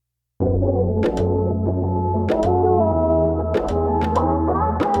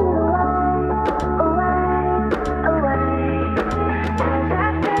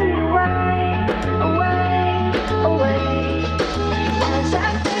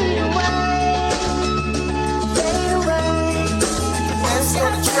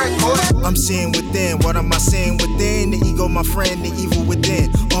I'm seeing within, what am I seeing within? The ego, my friend, the evil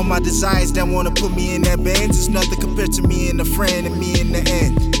within. All my desires that wanna put me in that band is nothing compared to me and a friend and me in the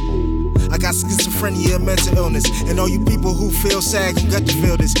end. I got schizophrenia and mental illness, and all you people who feel sad, who got to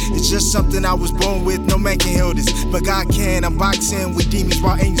feel this. It's just something I was born with, no man can heal this, but God can. I'm boxing with demons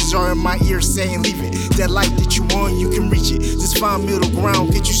while angels are in my ear saying leave it. That light that you want, you can reach it. Just find middle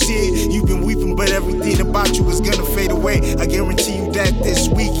ground, can't you see it? You've been weeping, but everything about you is gonna fade away. I guarantee you that this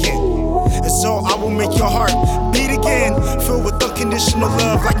weekend. And so I will make your heart beat again, filled with unconditional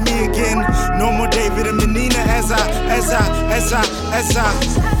love like me again. No more David and Menina as I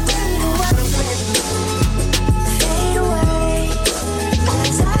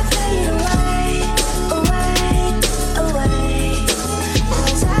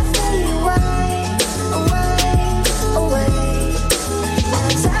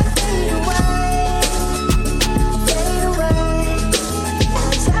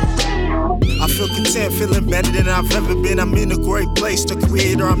content, feeling better than I've ever been. I'm in a great place, the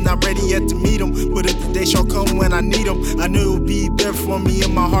creator, I'm not ready yet to meet him, but if the day shall come when I need him, I know he'll be there for me.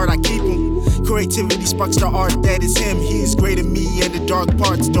 In my heart I keep him. Creativity sparks the art that is him. He is greater than me and the dark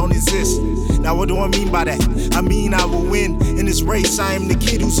parts don't exist. Now what do I mean by that? I mean I will win in this race. I am the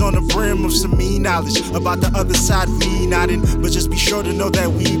kid who's on the brim of some mean knowledge about the other side. We not in, but just be sure to know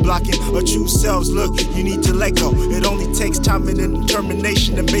that we blocking our true selves. Look, you need to let go. It only takes time and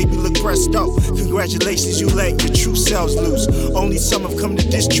determination to make me look pressed up. Congratulations, you let your true selves loose. Only some have come to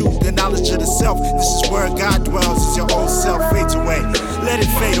this truth, the knowledge of the self. This is where God dwells as your old self fades away. Let it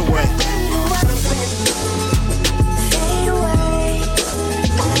fade away.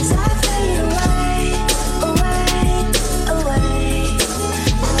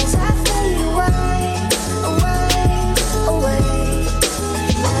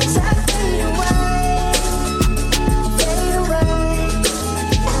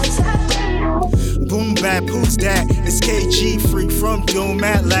 Bap, who's that? It's KG, freak from doom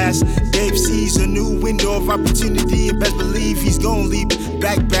at last. Dave sees a new window of opportunity and best believe he's gon' leap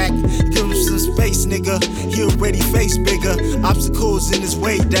back. Give him some space, nigga. He already faced bigger obstacles in his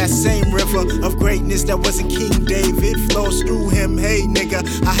way. That same river of greatness that wasn't King David flows through him. Hey, nigga,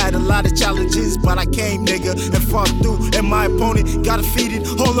 I had a lot of challenges, but I came, nigga, and fought through. And my opponent got defeated.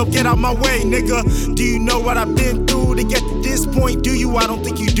 Hold up, get out my way, nigga. Do you know what I've been through to get to this point? Do you? I don't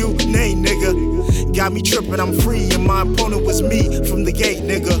think you do. Nay, nigga. Got me tripping, I'm free, and my opponent was me from the gate,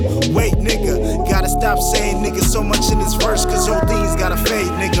 nigga. Wait, nigga, gotta stop saying nigga so much in this verse, cause old things gotta fade,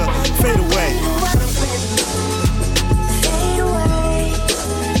 nigga. Fade away.